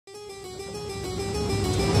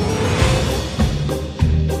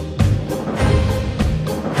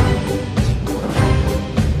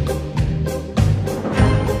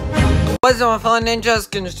What's up, my fellow ninjas?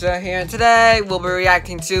 Gunja here, and today we'll be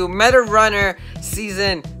reacting to Meta Runner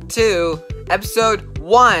Season 2, Episode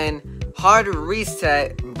 1, Hard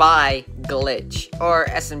Reset by Glitch, or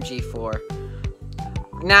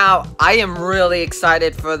SMG4. Now, I am really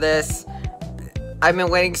excited for this. I've been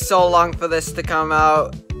waiting so long for this to come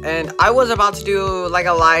out, and I was about to do like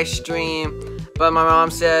a live stream, but my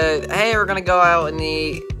mom said, hey, we're gonna go out and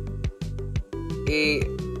eat.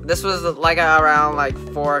 This was like around like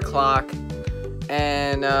 4 o'clock,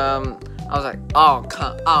 and I was like,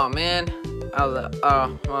 oh man, I was like,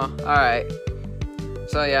 oh well, all right.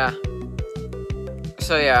 So yeah,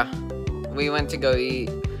 we went to go eat,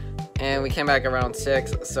 and we came back around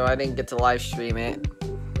 6, so I didn't get to live stream it,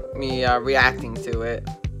 me reacting to it.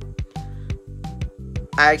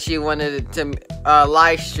 I actually wanted to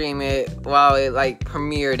live stream it while it like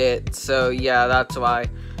premiered it, so yeah, that's why.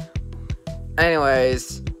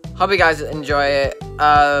 Anyways, hope you guys enjoy it.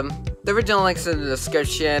 The original link's in the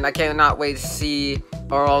description. I cannot wait to see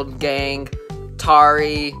our old gang,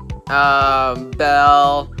 Tari,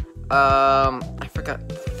 Belle, I forgot,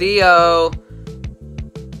 Theo,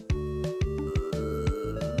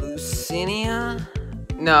 Lucinia?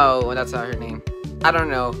 No, that's not her name. I don't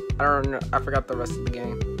know. I forgot the rest of the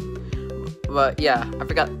gang. But yeah, I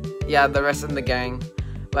forgot. Yeah, the rest of the gang.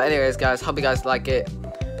 But anyways, guys, hope you guys like it.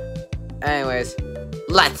 Anyways,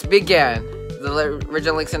 let's begin. The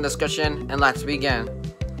original link's in the description, and let's begin.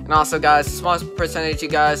 And also, guys, a small percentage of you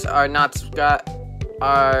guys are not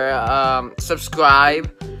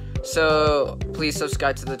subscribe, so please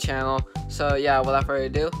subscribe to the channel. So yeah, without further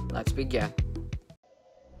ado, let's begin.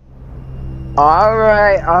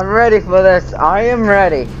 Alright, I'm ready for this. I am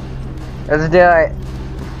ready. Let's do it.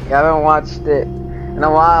 You haven't watched it in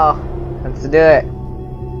a while. Let's do it.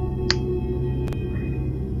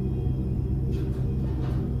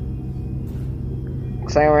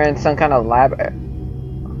 Looks like we're in some kind of lab.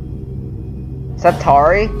 Is that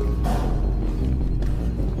Tari?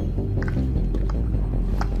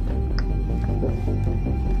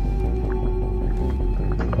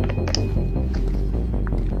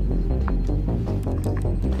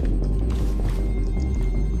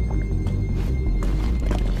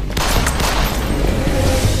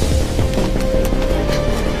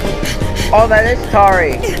 Oh, that is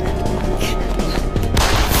Tari.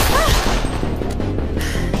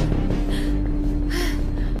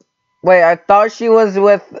 Wait, I thought she was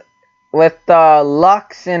with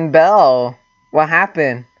Lux and Belle. What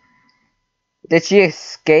happened? Did she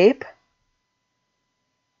escape?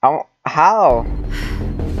 Oh, how?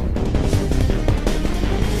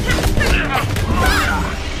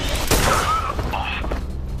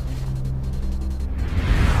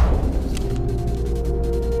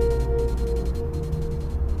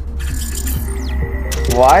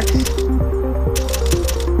 What?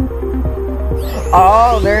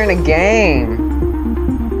 Oh, they're in a game.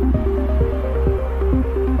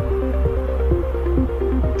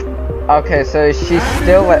 Okay, so she's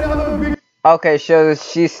still with. Okay, so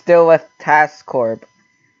she's still with Task Corp.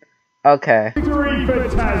 Okay. Victory for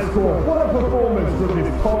Task Corp. What a performance from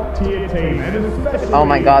this top tier team, and especially. Oh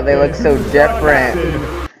my God, they look so different.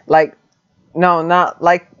 Like, no, not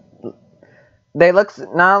like. They look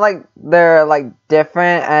not like they're like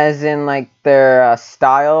different as in like their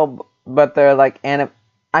style, but they're like I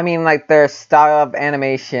mean like their style of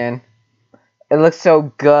animation. It looks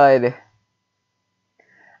so good.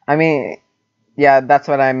 I mean, yeah, that's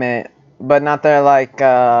what I meant, but not their like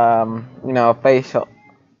you know, facial,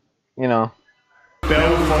 you know.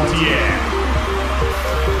 Belle Frontier.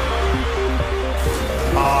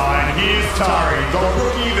 And here's Tari, the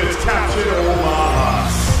rookie that's captured all our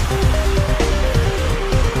hearts.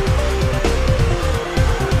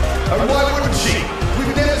 And why wouldn't she?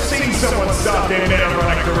 We've never seen someone start their Meta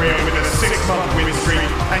Runner career with a 6-month win streak,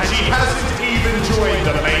 and she hasn't even joined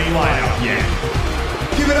the main lineup yet.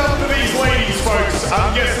 Give it up for these ladies, folks.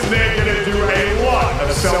 I'm guessing they're gonna do a lot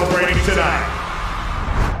of celebrating tonight.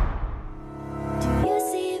 Do you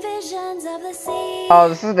see visions of the sea? Oh,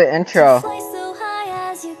 this is the intro. Fly so high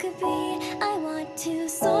as you could be. I want to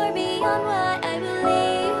soar beyond what I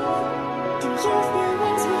believe. Do you feel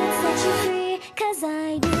wings would set you free? 'Cause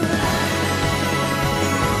I do.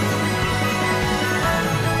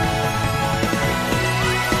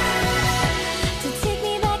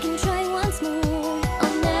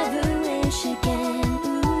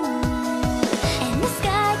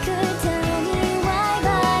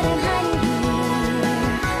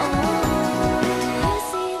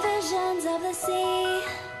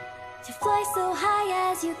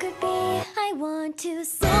 To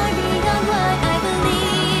soar beyond what I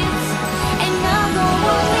believe, and I'll go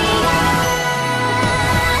only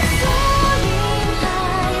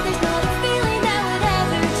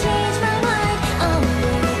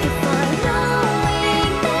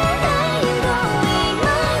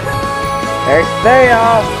There you go.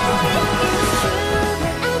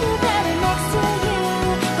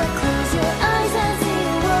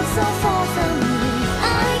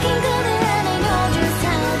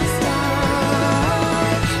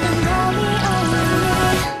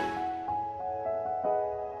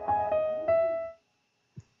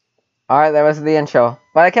 Alright, that was the intro.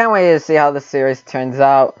 But I can't wait to see how the series turns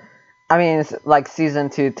out. I mean, it's like season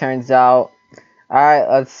 2 turns out. Alright,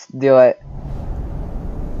 let's do it.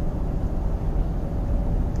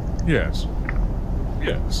 Yes.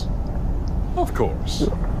 Yes. Of course.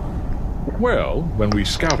 Well, when we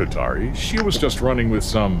scouted Tari, she was just running with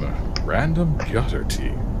some random gutter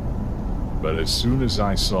tea. But as soon as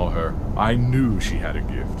I saw her, I knew she had a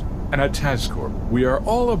gift. And at Tazcorp, we are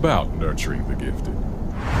all about nurturing the gifted.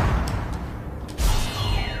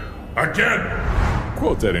 Again!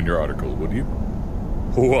 Quote that in your article, would you?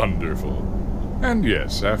 Wonderful. And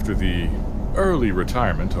yes, after the early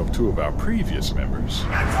retirement of 2 of our previous members,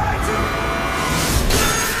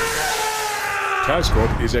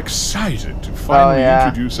 Tazcorp is excited to finally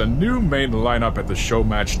introduce a new main lineup at the show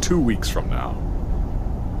match 2 weeks from now.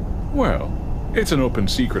 Well, it's an open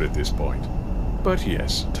secret at this point. But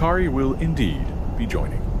yes, Tari will indeed be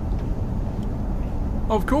joining.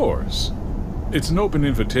 Of course. It's an open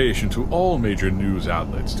invitation to all major news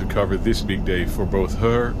outlets to cover this big day for both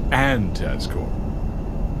her and Tazcorp.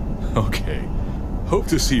 Okay, hope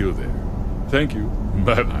to see you there. Thank you.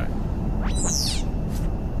 Bye-bye.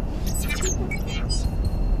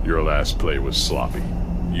 Your last play was sloppy.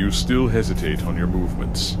 You still hesitate on your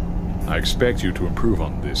movements. I expect you to improve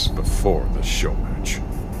on this before the show match.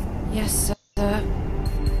 Yes, sir.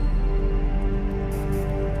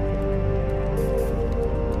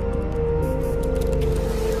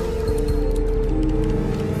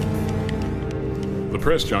 The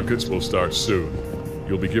press junkets will start soon.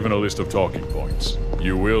 You'll be given a list of talking points.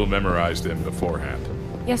 You will memorize them beforehand.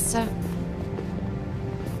 Yes, sir.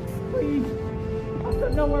 Please, I've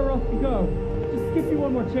got nowhere else to go. Just give me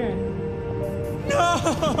one more chance.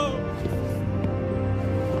 No!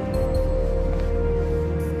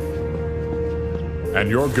 And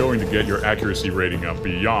you're going to get your accuracy rating up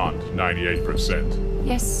beyond 98%.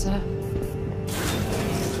 Yes, sir.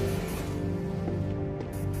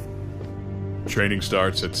 Training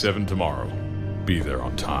starts at 7 tomorrow. Be there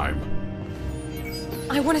on time.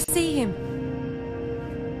 I want to see him.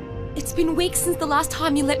 It's been weeks since the last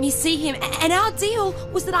time you let me see him, and our deal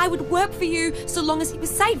was that I would work for you so long as he was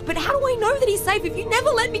safe. But how do I know that he's safe if you never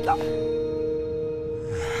let me go?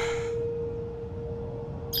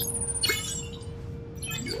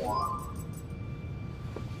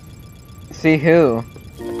 See who?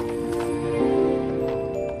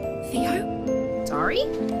 Theo? Tari?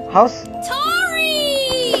 How's... Tari!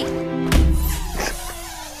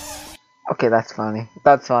 Okay, that's funny.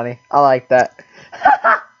 That's funny. I like that.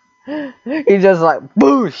 He just like,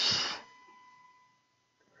 boosh!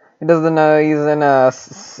 He doesn't know he's in a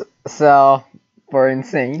cell for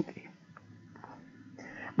insane.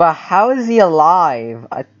 But how is he alive?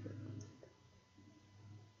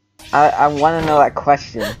 I want to know that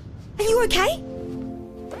question. Are you okay?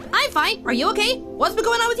 I'm fine. Are you okay? What's been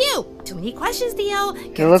going on with you? Too many questions, Theo.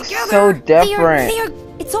 He looks so different.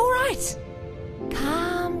 Theo, it's all right.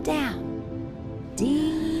 Calm down.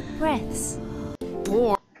 Deep breaths.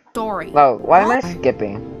 Poor story. Oh, why am I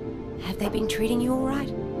skipping? Have they been treating you all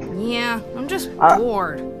right? Yeah, I'm just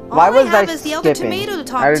bored. Why all was I have I is the elder skipping? tomato to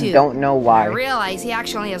talk I to. don't know why. I realize he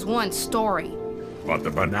actually has one story. But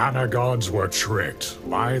the banana gods were tricked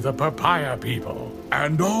by the papaya people,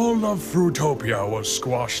 and all of Fruitopia was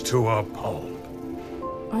squashed to a pulp.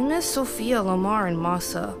 I miss Sophia, Lamar, and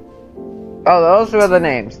Masa. Oh, those were the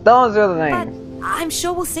names. Those are the But names. I'm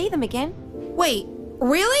sure we'll see them again. Wait,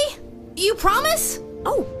 really? You promise?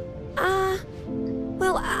 Oh,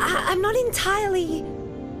 well, I'm not entirely...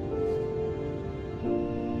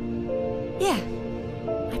 Yeah,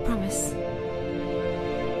 I promise.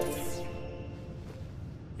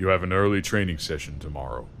 You have an early training session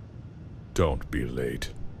tomorrow. Don't be late.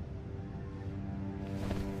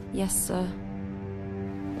 Yes, sir.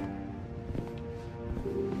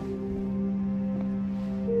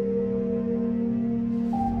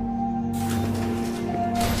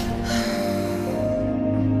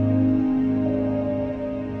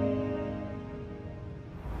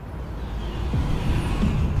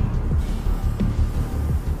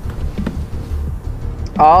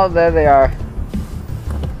 Oh, there they are.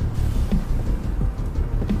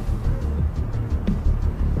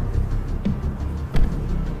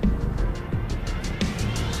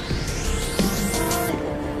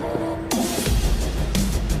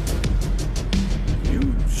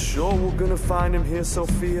 You sure we're gonna find him here,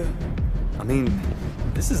 Sophia? I mean,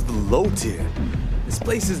 this is the low tier. This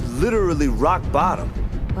place is literally rock bottom.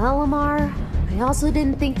 Well, Lamar, I also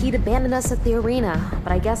didn't think he'd abandon us at the arena,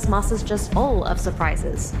 but I guess Masa's just full of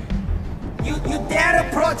surprises. You dare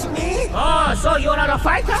approach me? Oh, so you're not a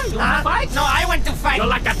fighter? You wanna fight? No, I want to fight. You're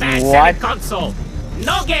like a bad selling console.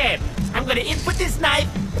 No game. I'm gonna input this knife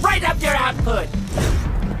right up your output.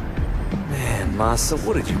 Man, Masa,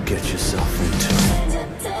 what did you get yourself into?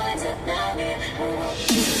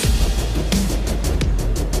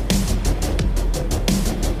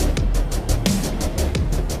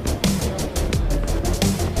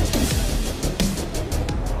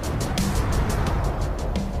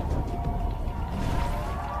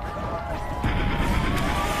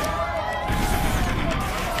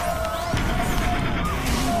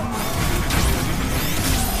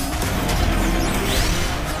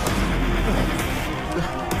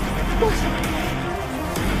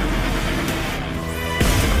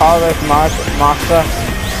 Oh, there's Masa.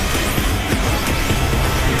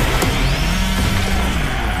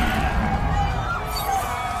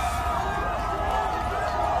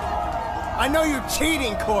 I know you're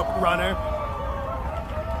cheating, Corp Runner.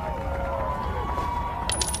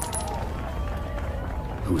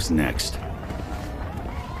 Who's next?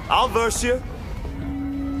 I'll verse you.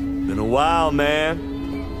 Been a while,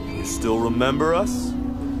 man. You still remember us?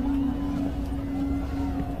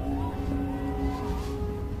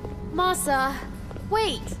 Masa,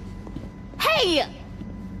 wait. Hey!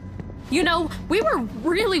 You know, we were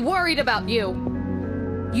really worried about you.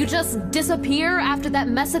 You just disappear after that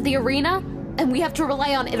mess at the arena, and we have to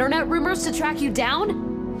rely on internet rumors to track you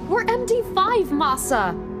down? We're MD5,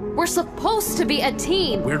 Masa. We're supposed to be a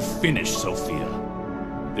team. We're finished, Sophia.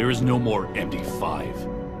 There is no more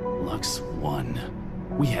MD5. Lux won.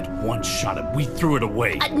 We had one shot and we threw it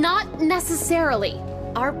away. Not necessarily.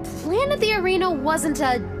 Our plan at the arena wasn't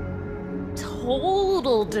a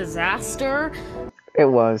total disaster. It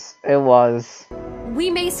was. We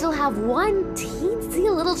may still have one teensy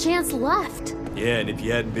little chance left. Yeah, and if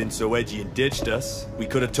you hadn't been so edgy and ditched us, we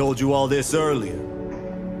could have told you all this earlier.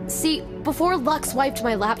 See, before Lux wiped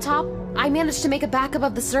my laptop, I managed to make a backup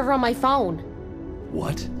of the server on my phone.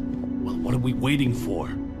 What? Well, what are we waiting for?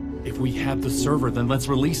 If we have the server, then let's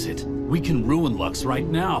release it. We can ruin Lux right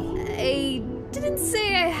now. I didn't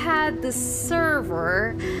say I had the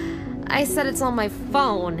server. I said it's on my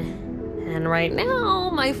phone. And right now,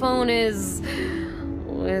 my phone is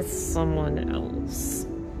with someone else.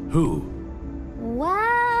 Who?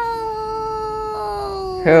 Well...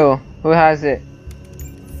 Who has it?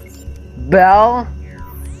 Belle?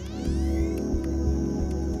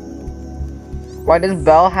 Why does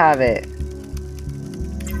Belle have it?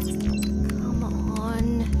 Come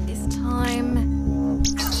on, this time.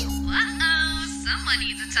 Uh-oh, someone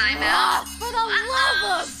needs a timeout. For the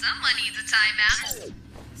love of... Someone needs a timeout.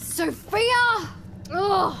 Sophia!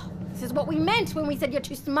 Ugh, this is what we meant when we said you're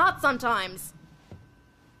too smart sometimes.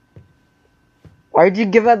 Why'd you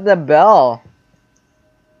give up the bell?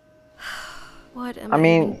 What am I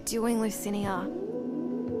even doing, Lucinia?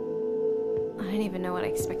 I don't even know what I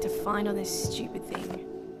expect to find on this stupid thing.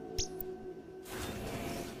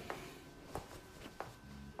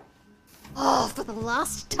 Oh, for the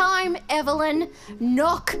last time, Evelyn,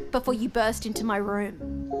 knock before you burst into my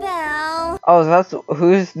room. Belle. Oh,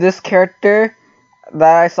 who's this character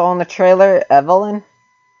that I saw in the trailer? Evelyn?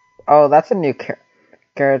 Oh, that's a new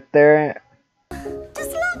character.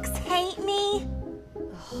 Does Lux hate me?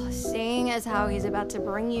 Seeing as how he's about to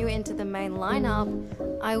bring you into the main lineup,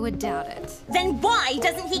 I would doubt it. Then why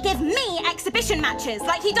doesn't he give me exhibition matches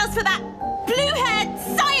like he does for that blue-haired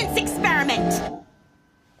science experiment?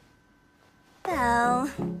 Belle,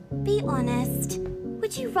 be honest.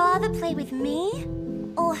 Would you rather play with me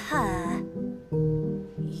or her?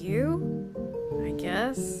 You? I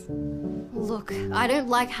guess. Look, I don't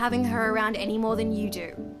like having her around any more than you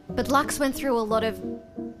do. But Lux went through a lot of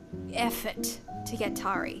effort to get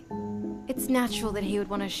Tari. It's natural that he would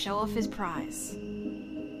want to show off his prize.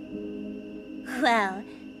 Well,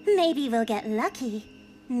 maybe we'll get lucky.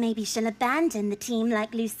 Maybe she'll abandon the team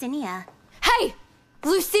like Lucinia. Hey!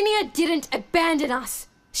 Lucinia didn't abandon us.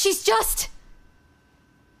 She's just...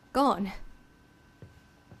 gone.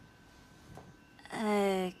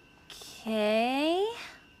 Okay...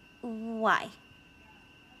 Why?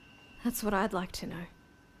 That's what I'd like to know.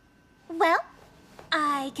 Well,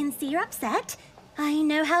 I can see you're upset. I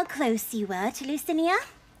know how close you were to Lucinia.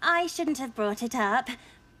 I shouldn't have brought it up.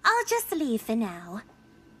 I'll just leave for now.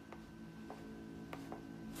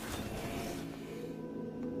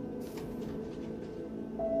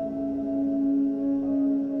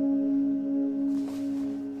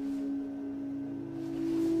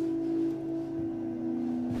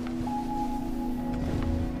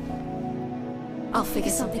 I'll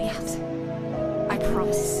figure something out. I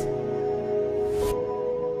promise.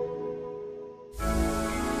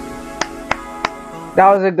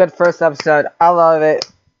 That was a good first episode. I love it.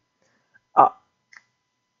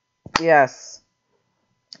 Yes.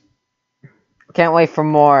 Can't wait for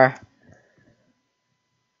more.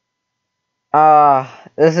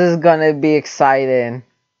 This is gonna be exciting.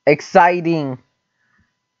 Exciting.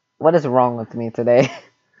 What is wrong with me today?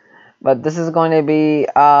 But this is going to be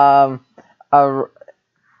a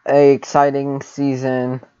exciting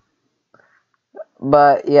season.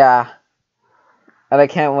 But yeah, and I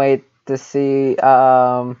can't wait to see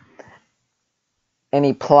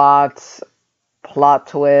any plot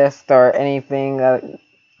twist or anything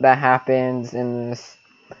that happens in this.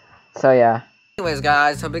 So yeah. Anyways,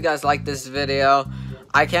 guys, hope you guys like this video.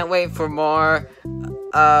 I can't wait for more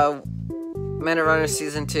Minute Runner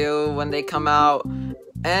Season 2 when they come out.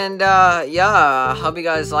 And yeah, hope you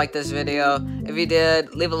guys like this video. If you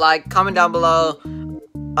did, leave a like, comment down below.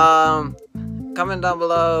 Comment down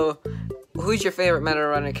below who's your favorite Minute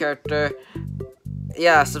Runner character.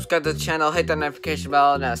 Yeah, subscribe to the channel, hit that notification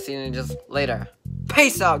bell, and I'll see you just later.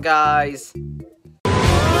 Peace out, guys.